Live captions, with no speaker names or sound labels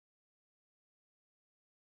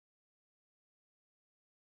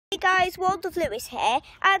guys, World of Lewis here,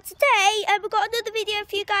 and today we've got another video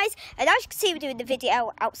for you guys, and as you can see we're doing the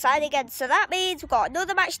video outside again, so that means we've got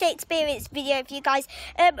another Matchday experience video for you guys.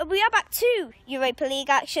 And we are back to Europa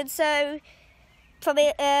League action, so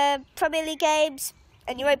Premier League games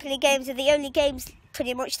and Europa League games are the only games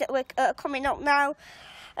pretty much that are coming up now.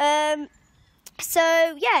 So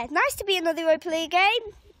yeah, nice to be another Europa League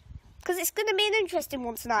game, because it's going to be an interesting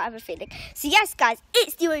one tonight, I have a feeling. So yes, guys,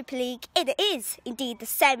 it's the Europa League, and it is indeed the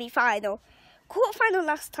semi-final. Quarter-final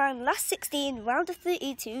last 16, round of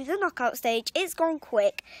 32, the knockout stage. It's gone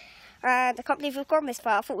quick, and I can't believe we've gone this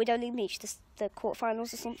far. I thought we'd only reached the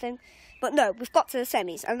quarter-finals or something. But no, we've got to the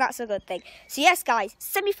semis, and that's a good thing. So yes, guys,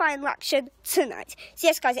 semi-final action tonight. So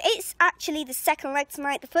yes, guys, it's actually the second leg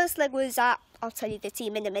tonight. The first leg was at, I'll tell you the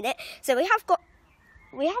team in a minute. So we have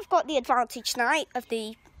got the advantage tonight of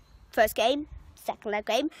the first game, second leg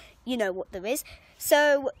game, you know what there is.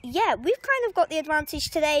 So yeah, we've kind of got the advantage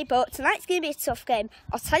today, but tonight's going to be a tough game.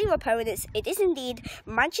 I'll tell you our opponents. It is indeed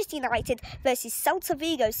Manchester United versus Celta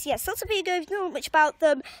Vigo. So yeah, Celta Vigo, if you don't know much about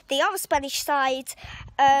them, they are a Spanish side,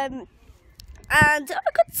 and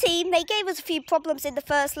a good team. They gave us a few problems in the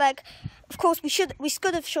first leg. Of course, we should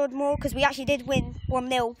have showed more, because we actually did win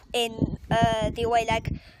 1-0 in the away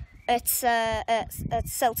leg at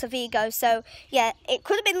Celta Vigo. So yeah, it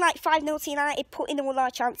could have been like 5-0 to United, put in all our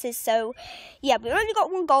chances. So yeah, we only got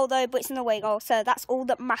one goal though, but it's an away goal, so that's all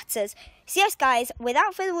that matters. So yes, guys,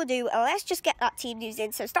 without further ado, let's just get that team news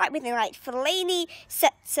in. So starting with like Fellaini,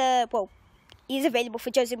 he's available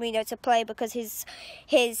for Jose Mourinho to play, because his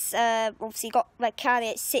obviously got red card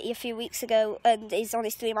at City a few weeks ago and is on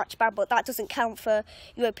his 3-match ban, but that doesn't count for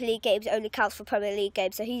Europa League games. It only counts for Premier League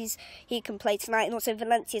games, so he can play tonight. And also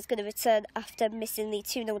Valencia is going to return after missing the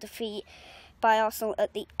 2-0 defeat by Arsenal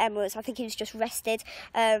at the Emirates. I think he was just rested.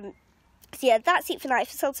 So yeah, that's it for tonight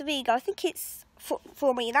for Celta Vigo. I think it's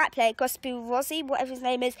former United player Gospu Rossi, whatever his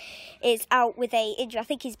name is out with a injury. I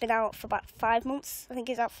think he's been out for about 5 months. I think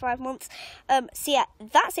he's out for 5 months. So yeah,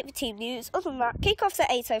 that's it for team news. Other than that, kickoffs at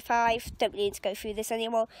 8:05. Don't really need to go through this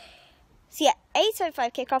anymore. So yeah,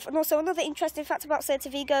 8:05 kickoff. And also another interesting fact about Celta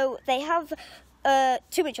Vigo, they have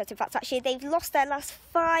 2 interesting facts actually. They've lost their last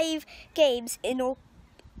 5 games in all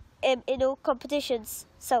competitions,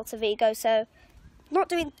 Celta Vigo. So not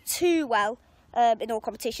doing too well in all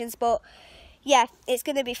competitions, but yeah, it's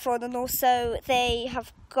going to be fun. And also they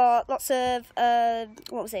have got lots of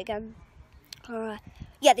what was it again?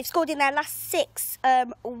 Yeah, they've scored in their last 6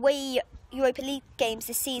 away Europa League games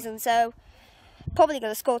this season, so probably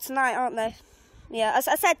going to score tonight, aren't they? Yeah, as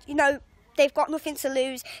I said, you know, they've got nothing to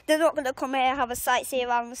lose. They're not going to come here, have a sightsee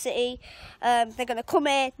around the city. They're going to come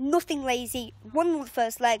here, nothing lazy, won the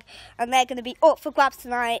first leg, and they're going to be up for grabs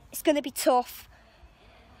tonight. It's going to be tough.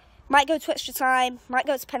 Might go to extra time, might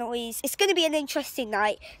go to penalties. It's going to be an interesting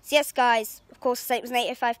night. So yes, guys, of course, I said it was an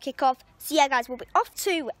 8:05 kickoff. So yeah, guys, we'll be off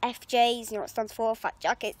to FJs. You know what it stands for? Fat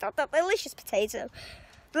Jackets. That delicious potato.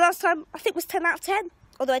 The last time, I think, was 10 out of 10.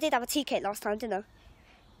 Although I did have a tea cake last time, didn't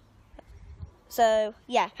I? So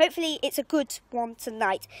yeah, hopefully it's a good one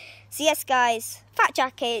tonight. So yes, guys, Fat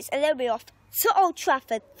Jackets, and then we're off to Old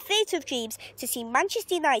Trafford, Theatre of Dreams, to see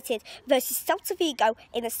Manchester United versus Celta Vigo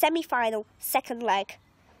in the semi-final second leg.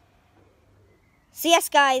 So yes,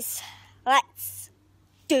 guys, let's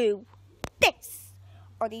do this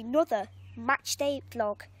on another Matchday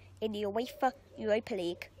vlog in the UEFA Europa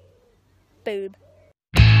League. Boom.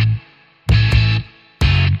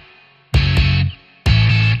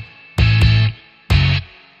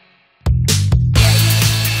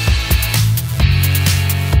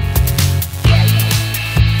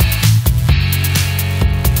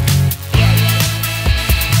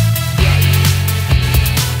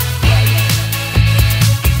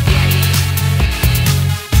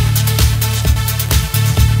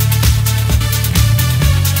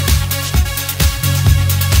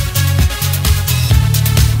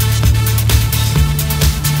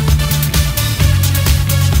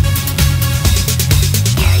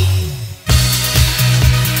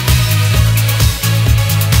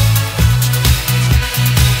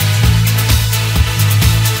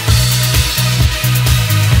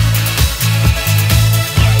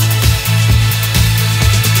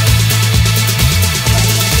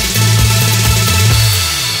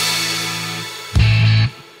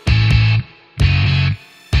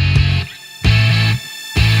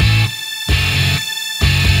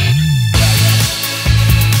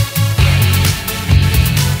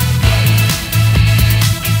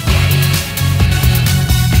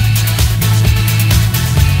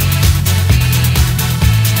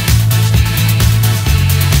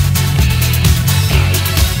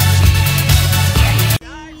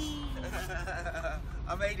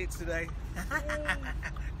 it today.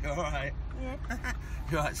 You alright? Yeah.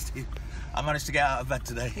 You alright, Steve? I managed to get out of bed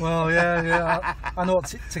today. Well, yeah. I know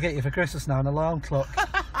what to get you for Christmas now, an alarm clock.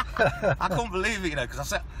 I couldn't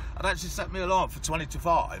I'd actually set my alarm for 20 to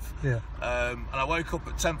 5. Yeah. And I woke up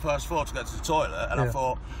at 4:10 to go to the toilet, and I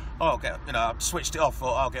thought, I switched it off,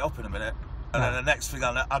 thought I'll get up in a minute. And then the next thing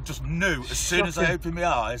I just knew, as soon as I opened my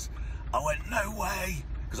eyes, I went, no way,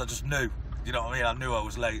 because I just knew. You know what I mean? I knew I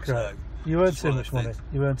was late. So you earned too much money.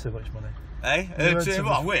 You earned too much money. Hey, earned too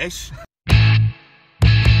much. I wish.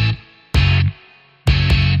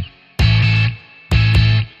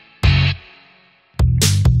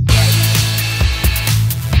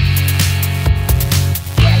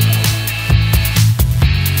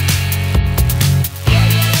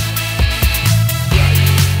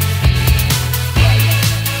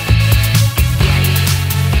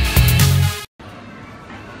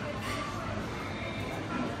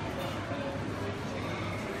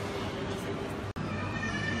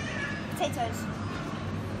 Potatoes.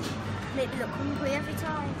 Make me look hungry every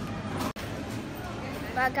time.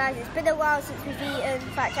 Right guys, it's been a while since we've eaten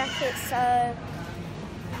fat jackets, so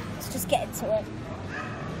let's just get into it.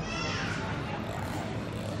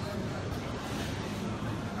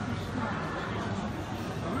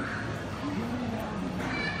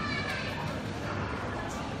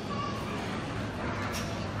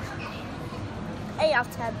 Eight out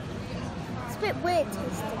of 10. It's a bit weird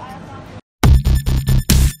tasting.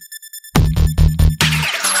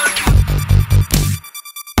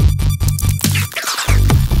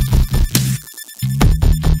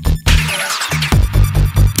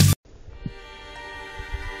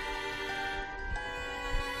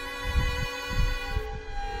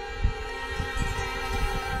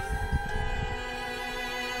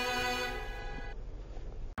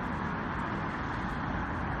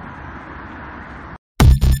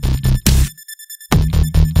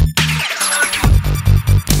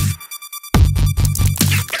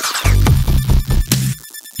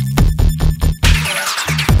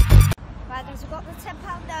 We've got the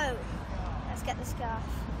 £10 note. Let's get the scarf.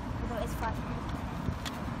 Although it's £5.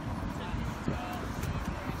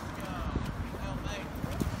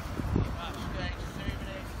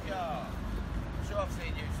 I'm sure I've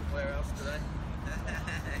seen you somewhere else today.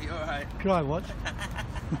 You alright? Cry watch. A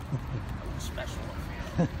special one for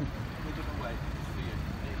you. We're going to wait for you.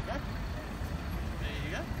 There you go. There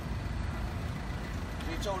you go.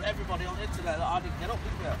 You told everybody on the internet that I didn't get up,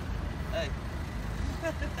 didn't you? Hey.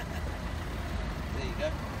 There you go.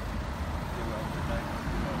 You're welcome, mate.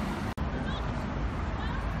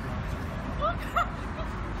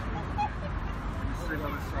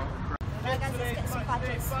 Right guys, let's get some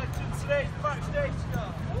badges. Matchday.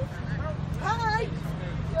 Hi!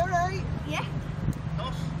 You alright? Yeah?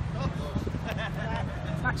 Right,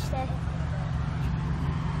 Matchday.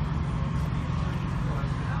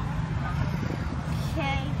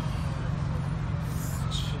 Okay.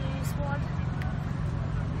 Let's choose one.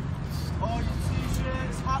 all your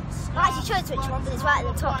t-shirts, hats, I actually chose which one, but it's right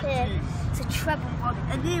at the top here. It's a treble one,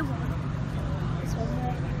 a new one. This one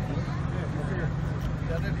there.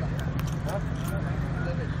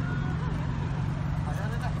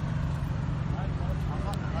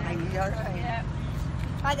 Yeah.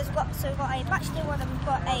 Right, we've got a Matchday one and we've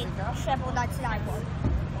got a treble 99 one.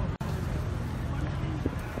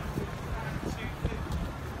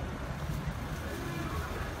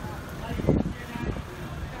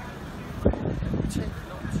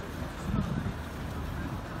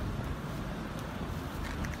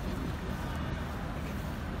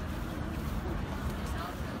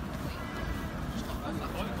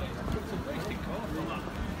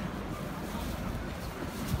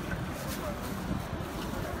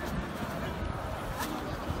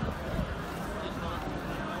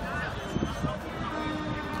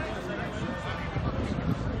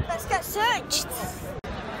 Let's get searched.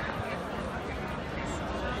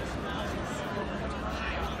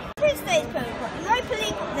 Today's program, we've got the Europa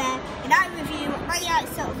League up there, in our review, right out at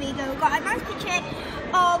Celta Vigo. We've got a nice picture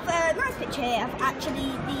here of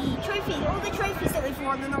actually the trophies, all the trophies that we've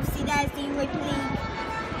won, and obviously there's the Europa League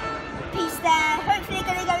piece there. Hopefully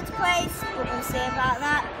they're going to go into place, but we'll see about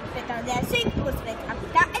that. A bit down there soon, we'll see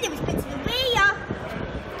about that. Anyways, been to the rear.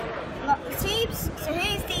 Got the teams. So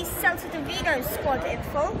here's the Celta Vigo squad in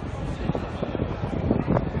full.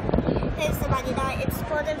 Here's the Man United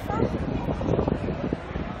squad in full.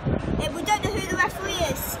 We don't know who the referee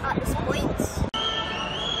is at this point.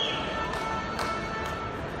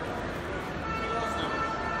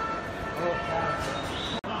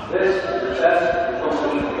 This is the test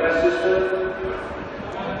from the gas system.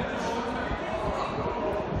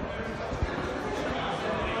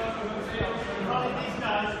 These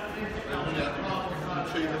guys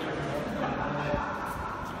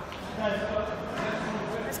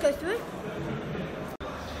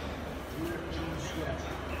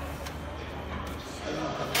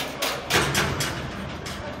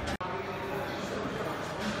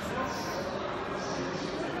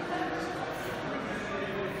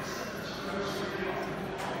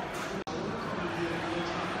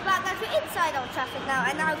Old Trafford now,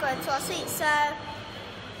 and now going to our seats, so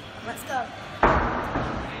let's go.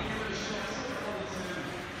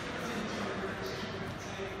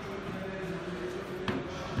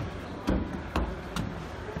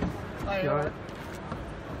 You alright?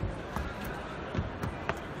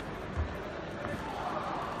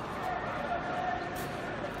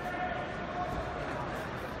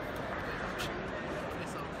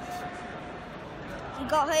 We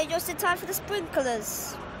got here just in time for the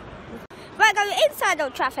sprinklers. Right, guys, we're inside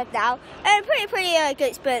Old Trafford now. Pretty good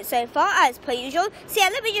experience so far, as per usual. So yeah,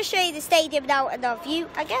 let me just show you the stadium now and our view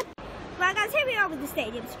again. Right, guys, here we are with the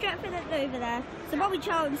stadium. Stratford over there. So Bobby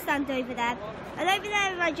Charlton stand over there. And over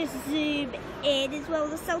there, if I just zoom in as well,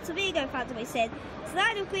 the Celta Vigo fans are in. So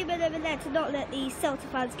that agreement over there to not let the Celta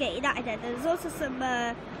fans get United in. There's also some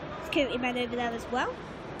security men over there as well.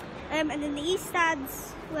 And then the East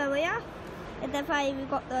stands where we are. And then finally we've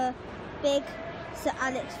got the big Sir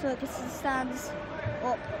Alex Ferguson stands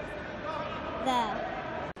up there.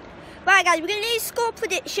 Right, guys, we're going to do score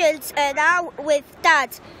predictions now with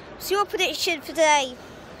Dad. So your prediction for today?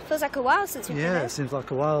 Feels like a while since we've been here. Yeah, it seems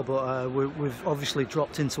like a while, but we've obviously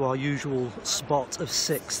dropped into our usual spot of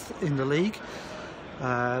 6th in the league.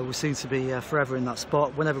 We seem to be forever in that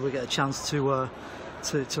spot. Whenever we get a chance to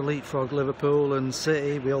leapfrog Liverpool and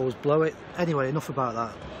City, we always blow it. Anyway, enough about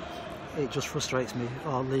that. It just frustrates me,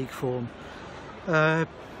 our league form.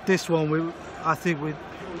 This one, I think the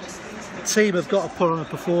team have got to put on a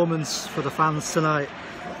performance for the fans tonight.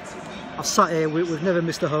 I've sat here, we've never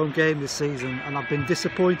missed a home game this season, and I've been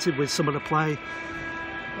disappointed with some of the play.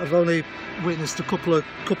 I've only witnessed a couple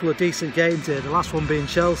of decent games here, the last one being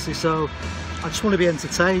Chelsea, so I just want to be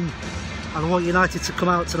entertained, and I want United to come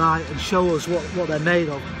out tonight and show us what they're made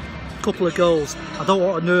of. A couple of goals. I don't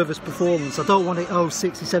want a nervous performance. I don't want it,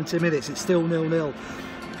 60, 70 minutes, it's still 0-0.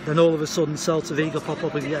 Then all of a sudden Celta Vigo pop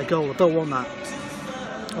up and get a goal. I don't want that.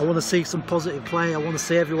 I want to see some positive play. I want to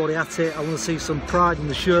see everybody at it. I want to see some pride in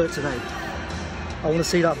the shirt today. I want to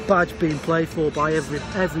see that badge being played for by every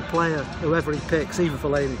player, whoever he picks, even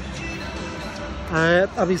Fellaini.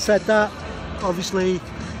 Having said that, obviously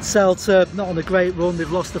Celta not on a great run. They've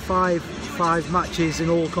lost the five matches in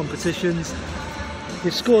all competitions.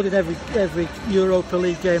 They've scored in every Europa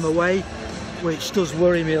League game away, which does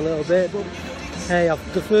worry me a little bit. But hey,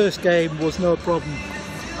 the first game was no problem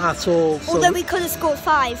at all. Although we could have scored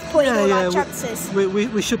 5, putting all our chances.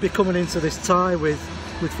 We should be coming into this tie with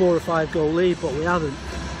 4 or 5 goal lead, but we haven't.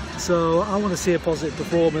 So I want to see a positive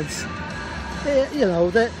performance. You know,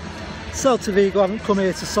 Celta Vigo haven't come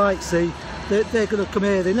here to sightsee. They're going to come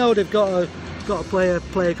here. They know they've got to play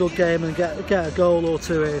a good game and get a goal or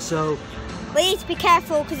two here. So we need to be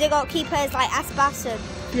careful because they've got keepers like Asbassen.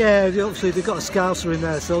 Yeah, obviously they've got a Scouser in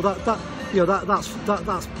there, so that's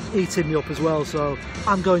eating me up as well. So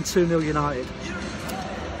I'm going 2-0 United.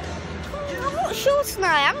 I'm not sure tonight.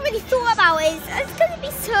 I haven't really thought about it. It's going to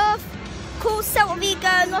be tough. Of course, Celta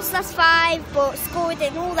Vigo lost last 5, but scored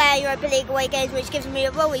in all their Europa League away games, which gives me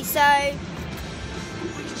a worry. So I'm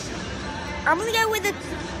going to go with a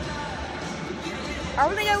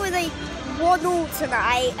 1-0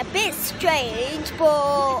 tonight. A bit strange,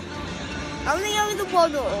 but I'm going to go with a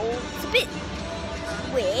 1-0. It's a bit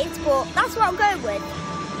weird, but that's what I'm going with.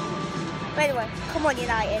 But anyway, come on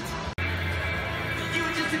United.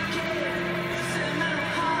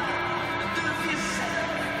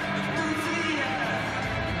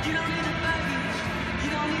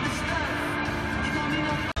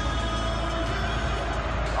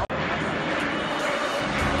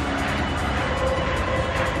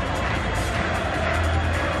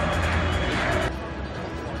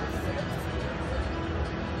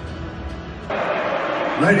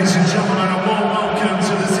 Ladies and gentlemen, a warm welcome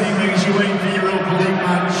to this evening's UEFA Europa League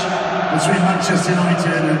match between Manchester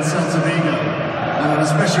United and Celta Vigo, and a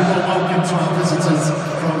special warm welcome to our visitors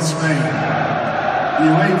from Spain.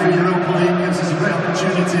 The UEFA Europa League gives us a great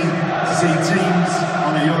opportunity to see teams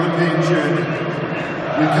on a European journey.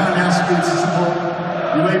 We kindly ask you to support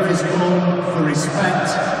UEFA's call for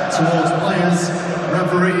respect towards players,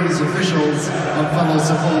 referees, officials and fellow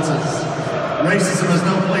supporters. Racism has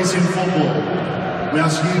no place in football. We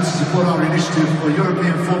ask you to support our initiative for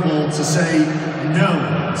European football to say no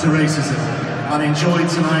to racism and enjoy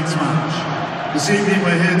tonight's match. This evening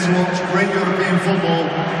we're here to watch great European football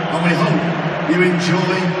and we hope you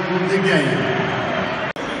enjoy the game.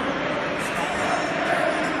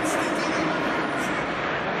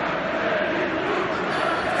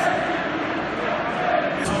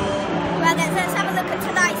 Right guys, let's have a look at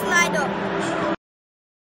tonight's lineup.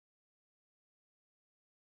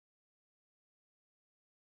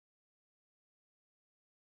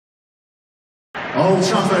 Old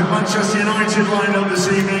Trafford, Manchester United lined up this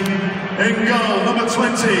evening. In goal, number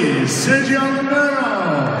 20, Sergio Romero.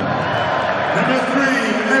 Number 3,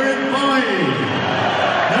 Eric Bailly.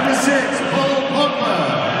 Number 6, Paul Pogba.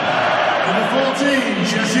 Number 14,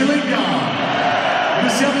 Jesse Lingard.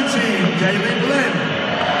 Number 17, David Blinn.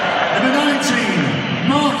 Number 19,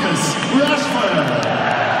 Marcus Rashford.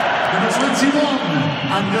 Number 21,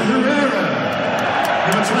 Ander Herrera.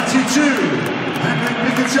 Number 22, Henrik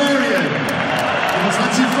Mkhitaryan. Number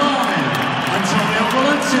 25, Antonio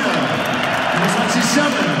Valencia. Number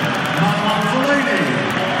 27, Marwan Fellaini.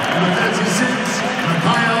 Number 36,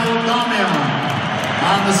 Mikhail Damian.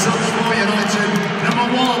 And the subs for United, number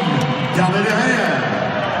 1, David De Gea.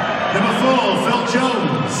 Number 4, Phil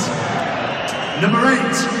Jones. Number 8,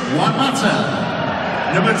 Juan Mata.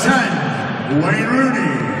 Number 10, Wayne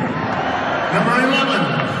Rooney. Number 11,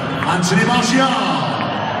 Anthony Martial.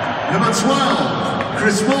 Number 12,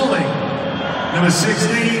 Chris Smalling. Number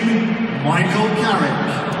 16, Michael Carrick.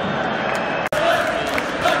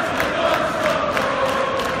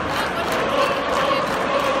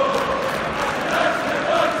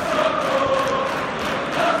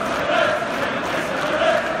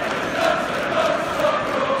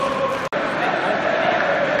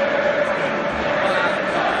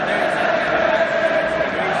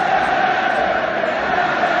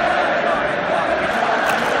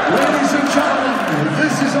 Ladies and gentlemen,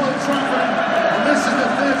 this is Old Trafford. This is the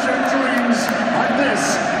Theatre of Dreams, and this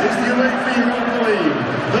is the Europa League.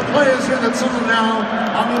 The players are in the tunnel now,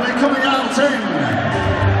 and will be coming out in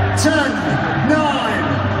 10, 9,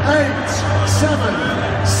 8,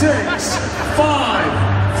 7, 6, 5,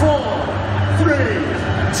 4, 3,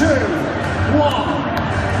 2, 1.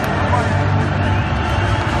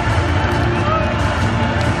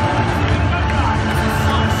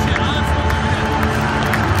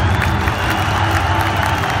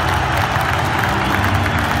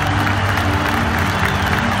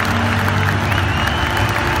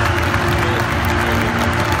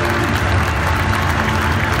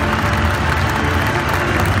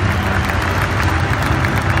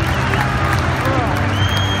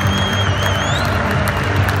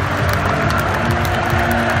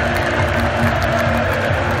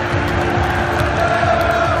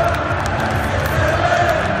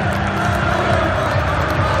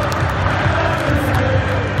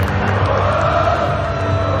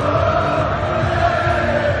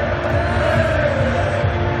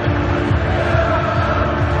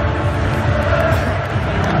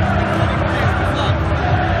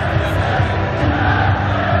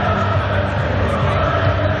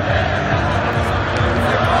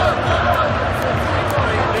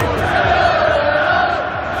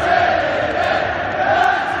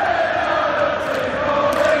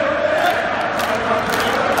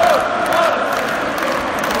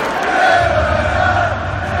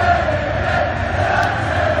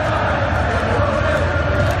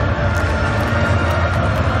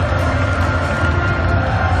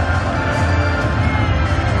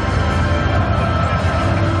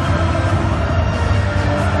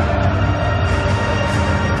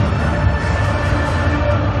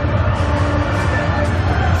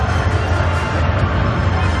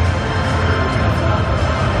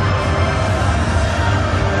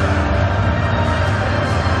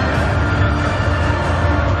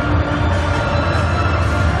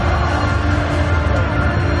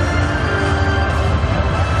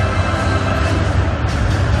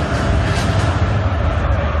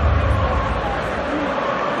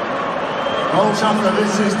 Old Trafford,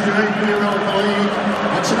 this is the Europa League,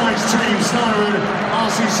 and tonight's team started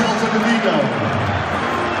RC Celta Vigo.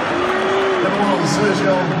 Number 1,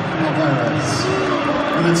 Sergio Alvarez.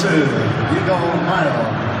 Number 2, Hugo Mayo.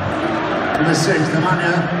 Number 6,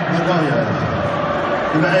 Nemanja Magoya.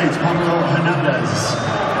 Number 8, Pablo Hernandez.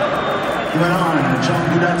 Number 9, John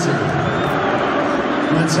Guidetti.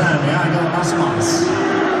 Number 10, Iago Aspas.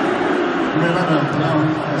 Number 11, Clown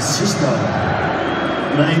Sisto.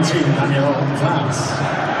 Number 18, Daniel Vaz.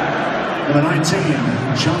 Number 19,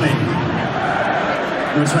 Johnny.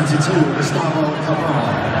 Number 22, Gustavo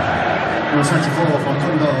Cabral. Number 24,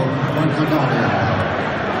 Facundo Mancadaria.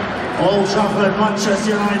 Old Trafford,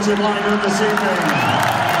 Manchester United lined up this evening.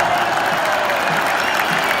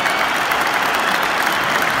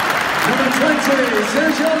 Number 20,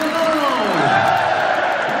 Sergio Romero.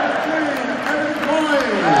 Number 3, Eric Bailly.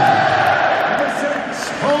 Number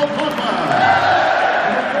 6, Paul Pogba.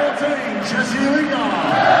 Jesse Lingard.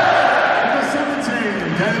 Number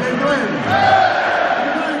 17, David Blinn.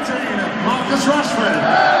 Number 19, Marcus Rashford.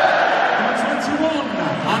 Number 21,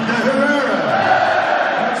 Ander Herrera.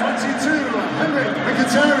 Number 22, Henrik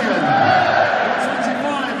Mkhitaryan. Number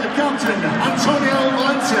 25, the captain, Antonio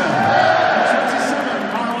Croatia, 27,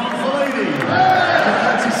 Marwan Fellaini,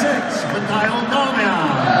 36, Mikhail Damian.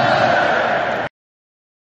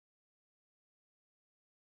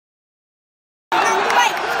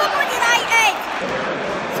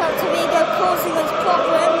 Celta Vigo causing us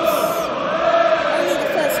problems. Only the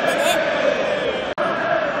first minute.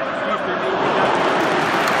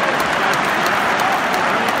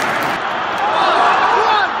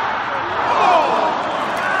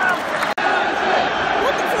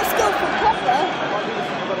 Looking for a skill from Popper.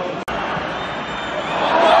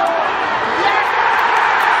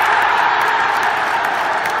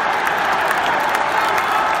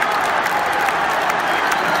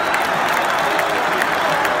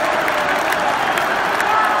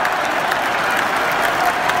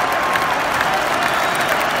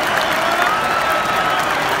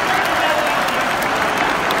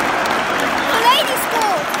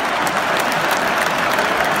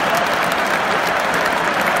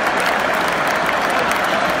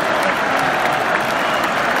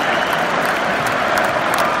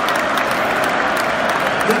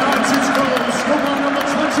 United's goals come on number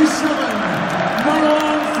 27,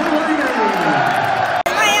 Marwan Fellaini.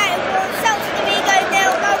 Celta Vigo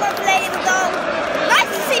 0, Marwan Fellaini with goal. Nice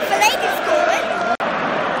to see Fellaini scoring.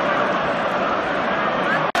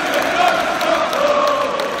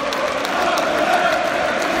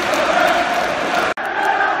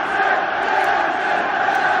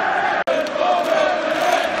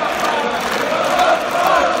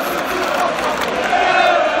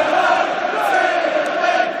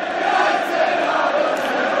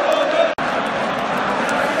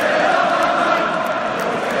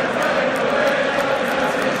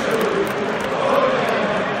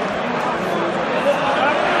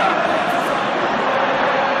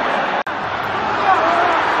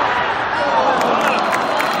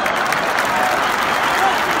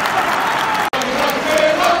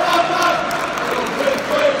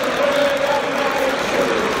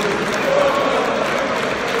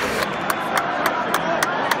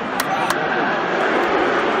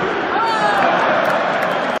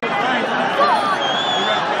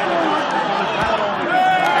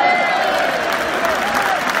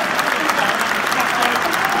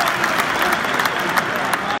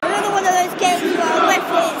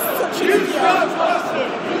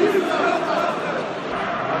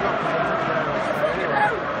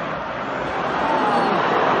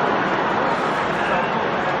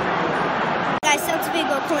 Celta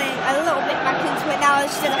Vigo coming a little bit back into it now.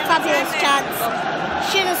 She's had a fabulous chance.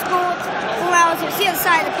 Should have scored 4 hours. It was the other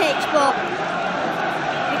side of the pitch, but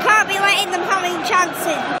we can't be letting them having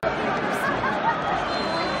chances.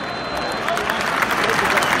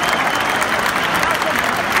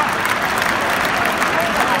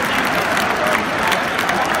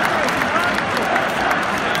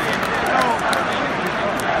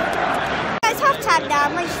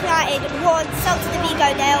 Manchester United won, Celta Vigo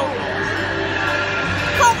 0.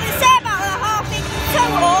 Can't really say about the half in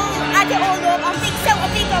total, add it all up. I think Celta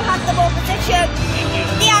Vigo had the more position.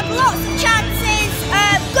 They had lots of chances,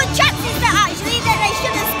 good chances that they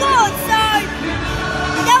should have scored, so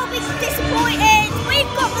they'll be disappointed. We've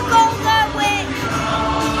got the goal though, which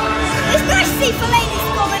it's nice to see Fellaini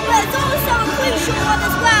scoring, but it's also a crucial one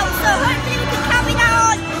as well, so hopefully we can carry that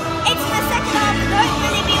on into the second half and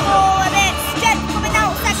hopefully be more of it strength coming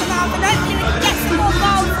out second half, and hopefully we can get some more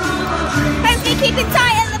goals. Hopefully keep it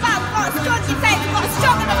tight at the back. We've got a strong defence, we've got a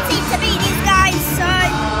strong enough team to beat these guys, so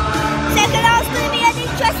second half's going to be an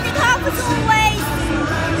interesting half as always.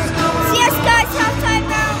 So yes guys, half time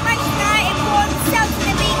now. Manchester United won,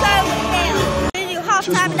 Celta Vigo 0.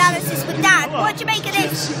 Half-time analysis with Dan. What do you make of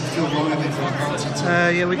this?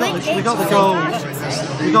 Yeah, we got the goal.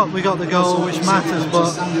 We got the goal, which matters,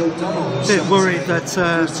 but a bit worried that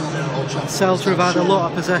Celta have had a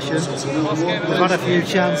lot of possession. They've had a few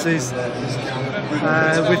chances.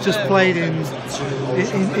 We've just played in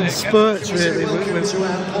spurts really.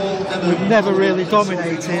 We've never really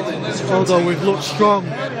dominated, although we've looked strong.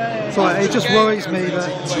 So it just worries me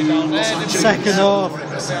that second half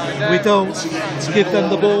we don't give them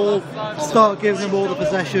the ball, start giving them all the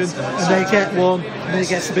possession, and they get one and it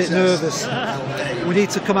gets a bit nervous. We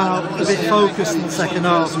need to come out a bit focused in the second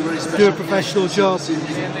half, do a professional job.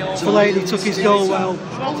 Fellaini took his goal well.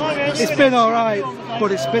 It's been alright,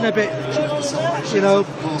 but it's been a bit, you know,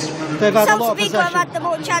 they've had a lot of possession. Have had the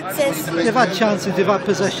more chances. They've had chances, they've had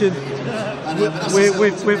possession.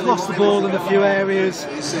 We've lost the ball in a few areas.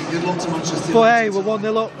 But hey, we're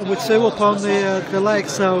 1-0 up and we're 2 up on the leg,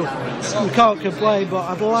 so we can't complain. But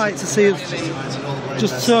I'd like to see us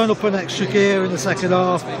just turn up an extra gear in the second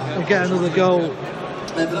half and get another goal.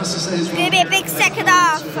 It's going to be a big second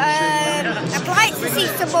half. I'd like to see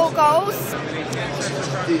some more goals.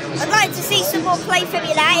 I'd like to see some more play from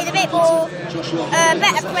United, a bit more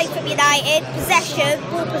better play from United, possession,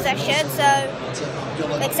 ball possession, so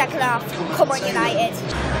big second half. Come on United.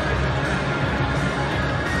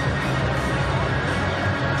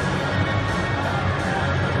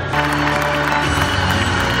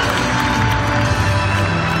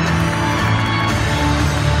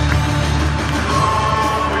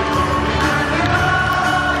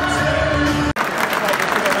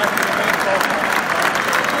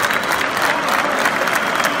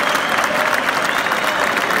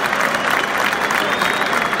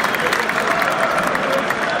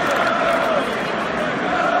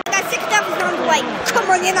 Come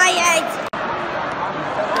on United!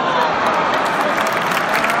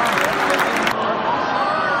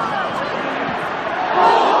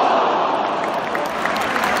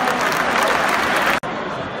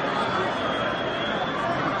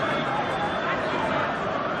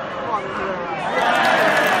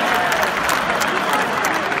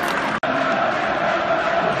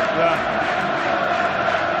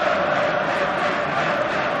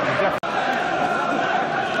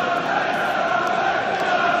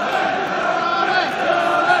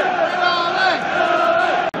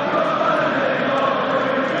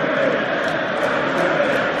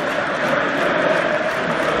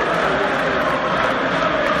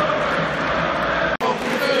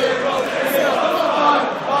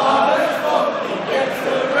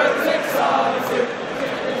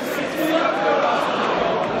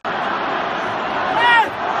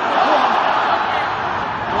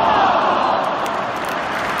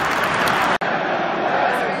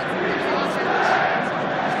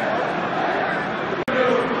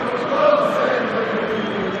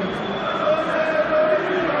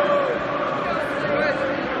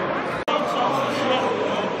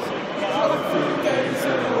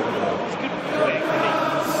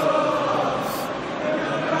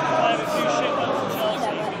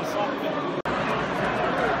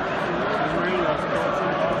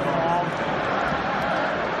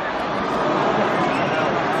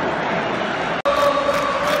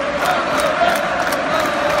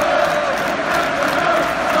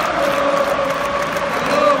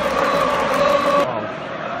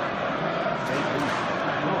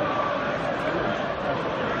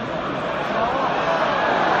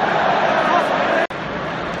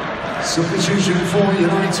 Substitution for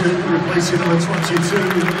United, replacing number 22, is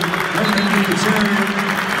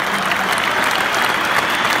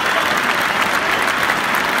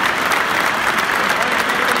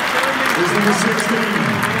number 16,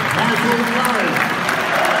 Michael Barrett.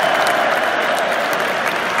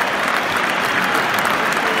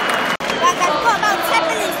 Like I've got about 10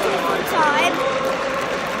 minutes to full time.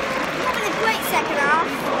 Having a great second half.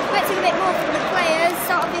 Expecting a bit more from the players.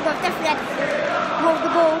 Sort of think I've definitely hold the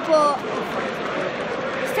ball, but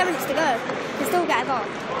it's 10 minutes to go. Can still get a goal.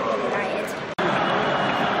 United. It's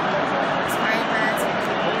very bad.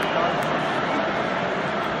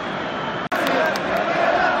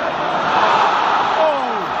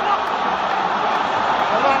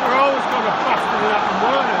 Well, that were always going to faster than that,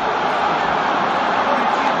 weren't it?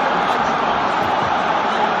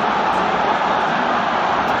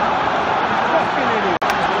 Fucking idiot.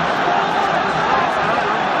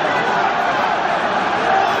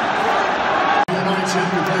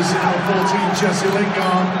 Replacing number 14, Jesse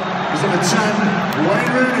Lingard, is number 10,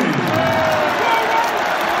 Wayne Rooney.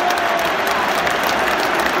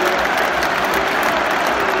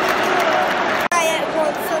 I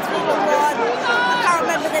can't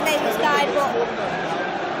remember the name of this guy, but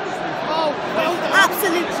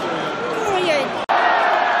absolutely brilliant.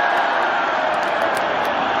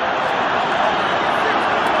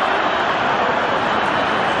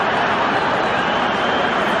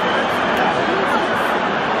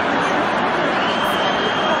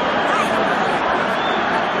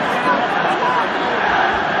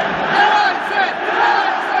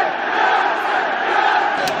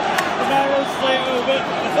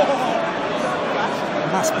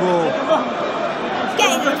 Mass brawl.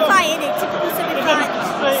 Getting in the fight, innit? Typical semi-final.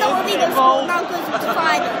 Celta Vigo scored, now goes into the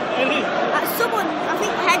final. Someone, I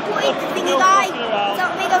think, headbutted the thingy guy.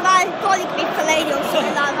 Celta Vigo guy, probably could be Palladium or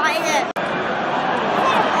something like that, innit?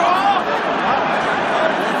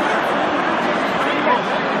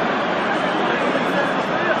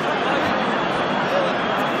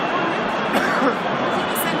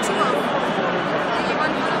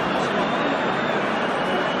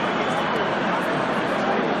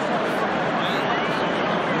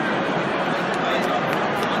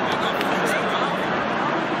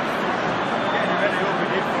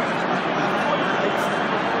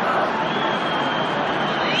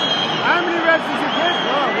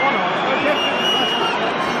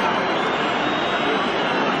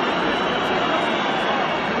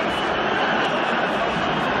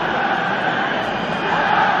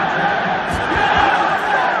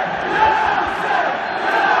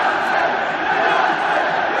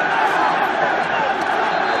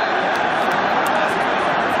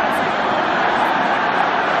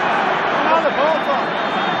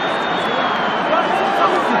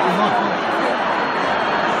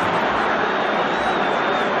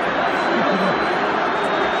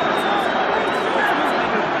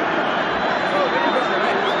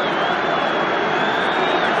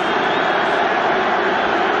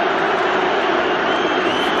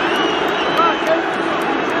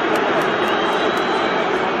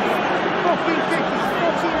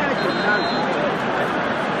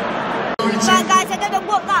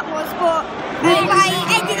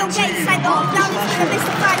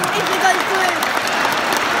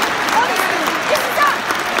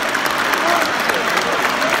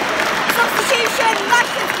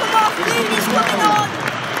 Rooney's coming on.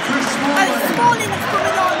 Oh, it's Smalling that's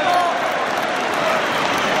coming on.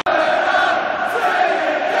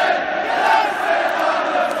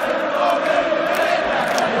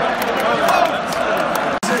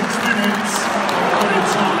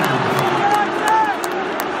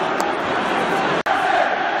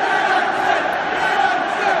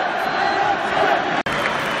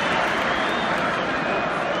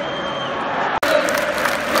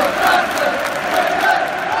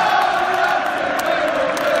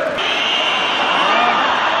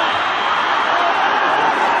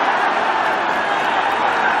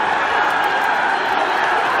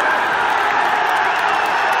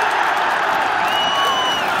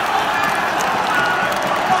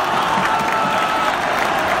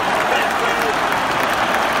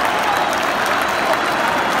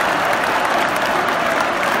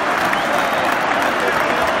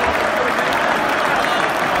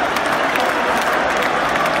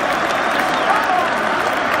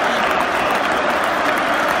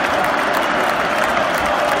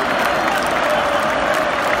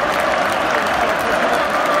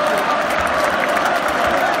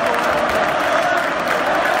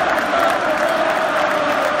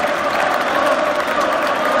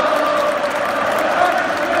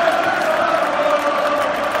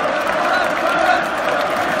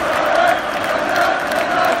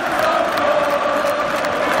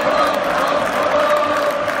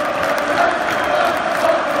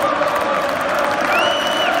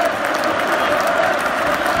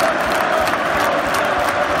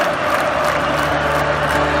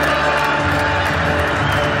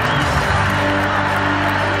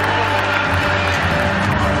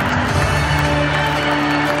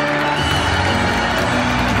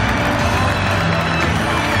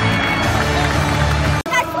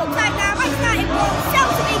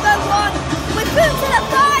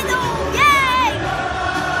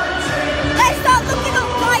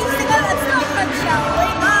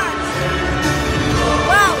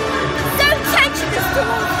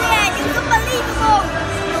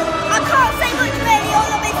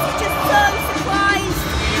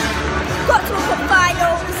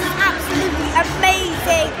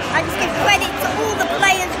 I just give credit to all the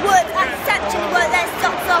players worked exceptionally, worked their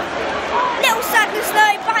socks off. Little sadness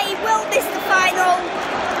though, Bailly will miss the final.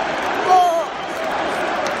 But,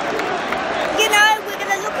 you know, we're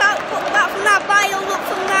going to look out from that. Bailly will look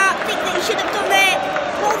from that, think that he should have done it.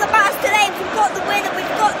 All the battles today, we've got the win and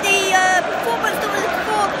we've got the performance that we're looking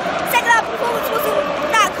for. Second half performance wasn't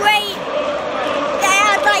that great. They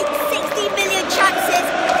had like 60 million chances,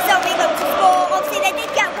 Celta Vigo to score. Obviously they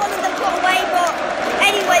did get one of them put away, but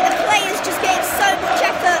anyway, the players just gave so much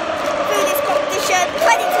effort through this competition.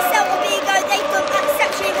 Credit to Celta Vigo, they've done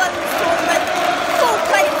exceptionally well in this tournament. Full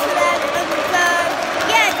credit to them, and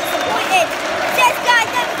yeah, disappointed. So yes guys,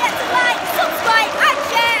 don't forget to like, subscribe and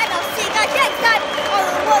share, and I'll see you guys next time on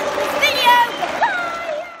the Wonderful video. Goodbye!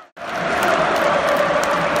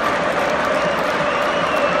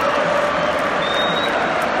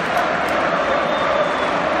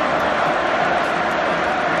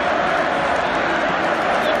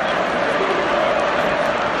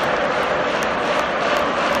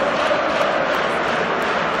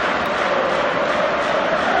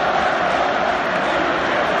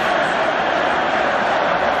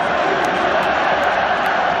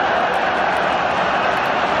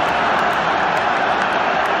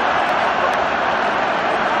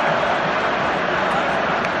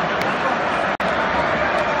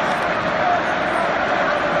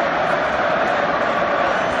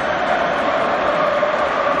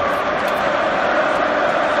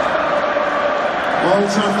 Well,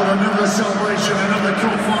 Trafford, another celebration, another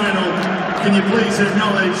cup final. Can you please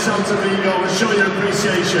acknowledge Celta Vigo and show your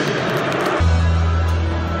appreciation?